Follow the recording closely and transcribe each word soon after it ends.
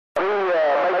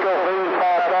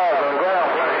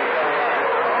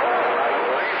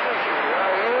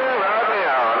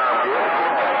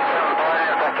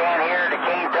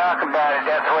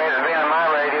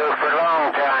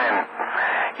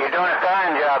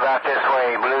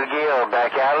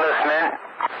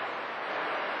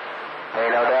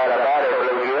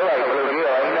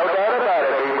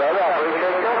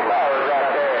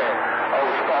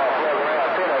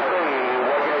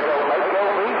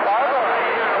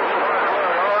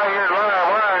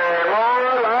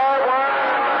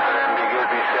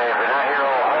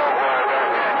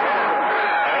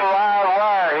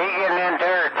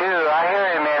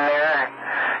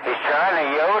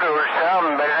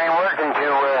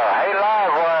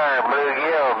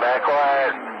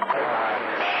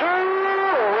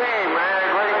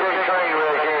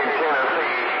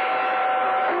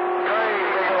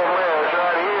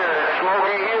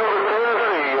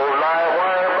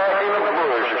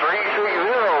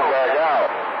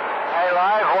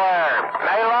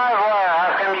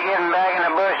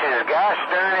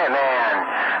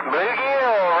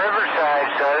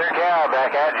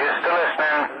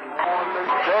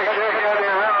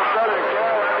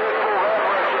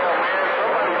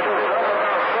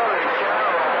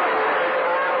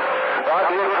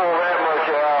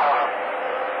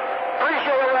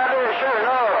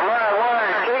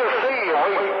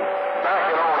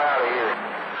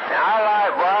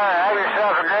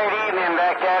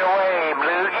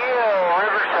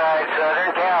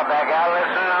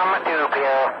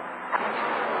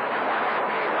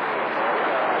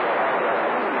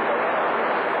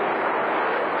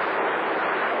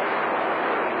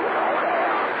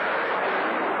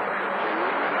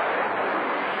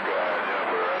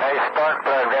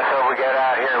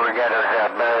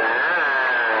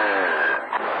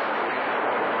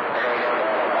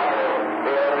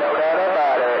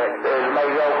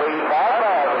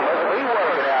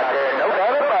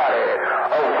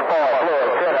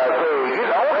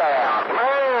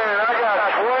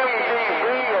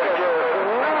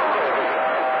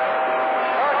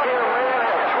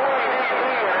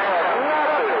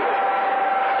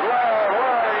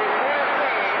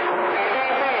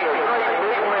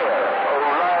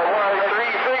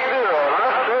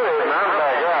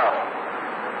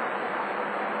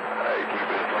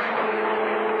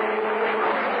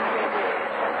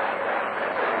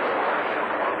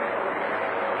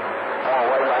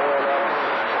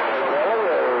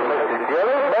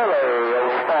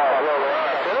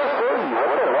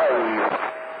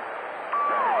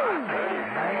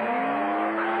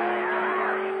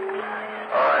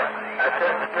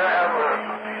Traveler.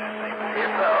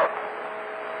 It's up.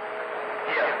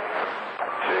 Yeah.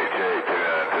 CJ 292,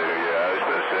 yeah, I was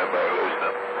supposed to sit back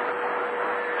listening.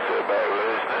 Sit back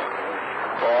listening.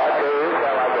 Well, I tell you, it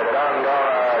sounds like a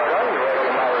doggone train wreck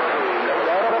in my tree. No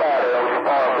doubt about it. On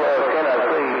SparkPlug,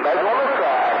 Tennessee. Back on the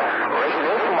side. Raising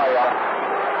this from my yacht.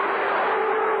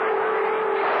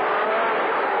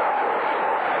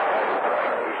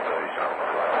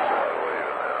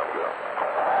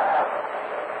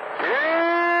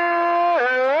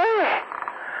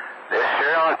 This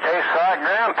sure don't taste like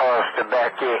Grandpa's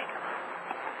tobacco.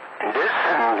 And this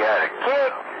one got a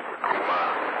kick.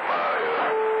 My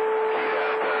key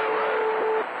out time,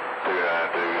 right?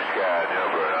 292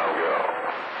 SkyJumper, and I'll go.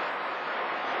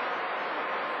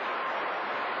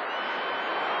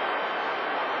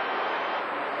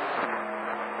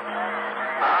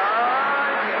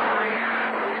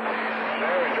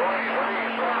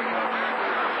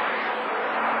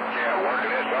 Yeah,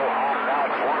 working this old home down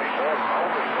 27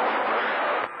 over.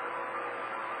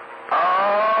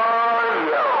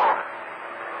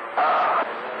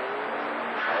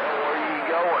 Where you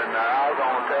going now? I was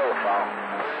on the telephone.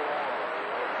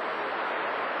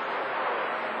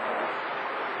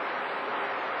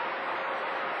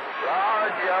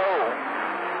 Joe.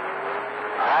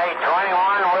 Hey,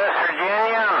 21 West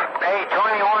Virginia. Hey,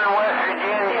 21 West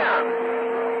Virginia.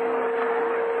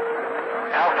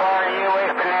 How far are you away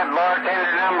from that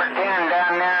bartender number 10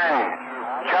 down there in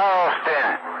Charleston?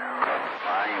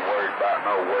 I ain't worried about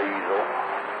no weasel.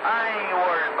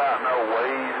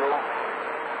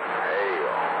 Hell.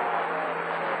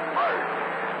 Mercy.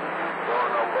 Don't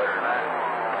know better than that.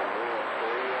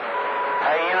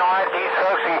 Hey, you know what? These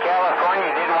folks in California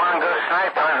didn't want to go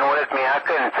snipe hunting with me. I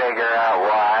couldn't figure out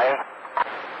why.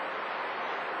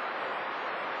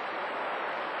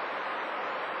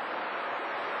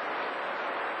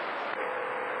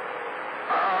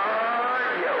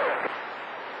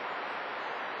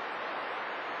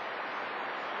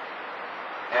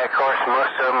 Yeah, of course,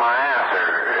 most of my ass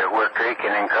were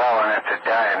creaking and crawling at the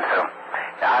time, so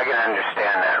I can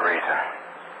understand that reason.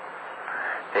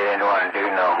 They didn't want to do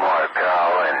no more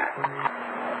crawling.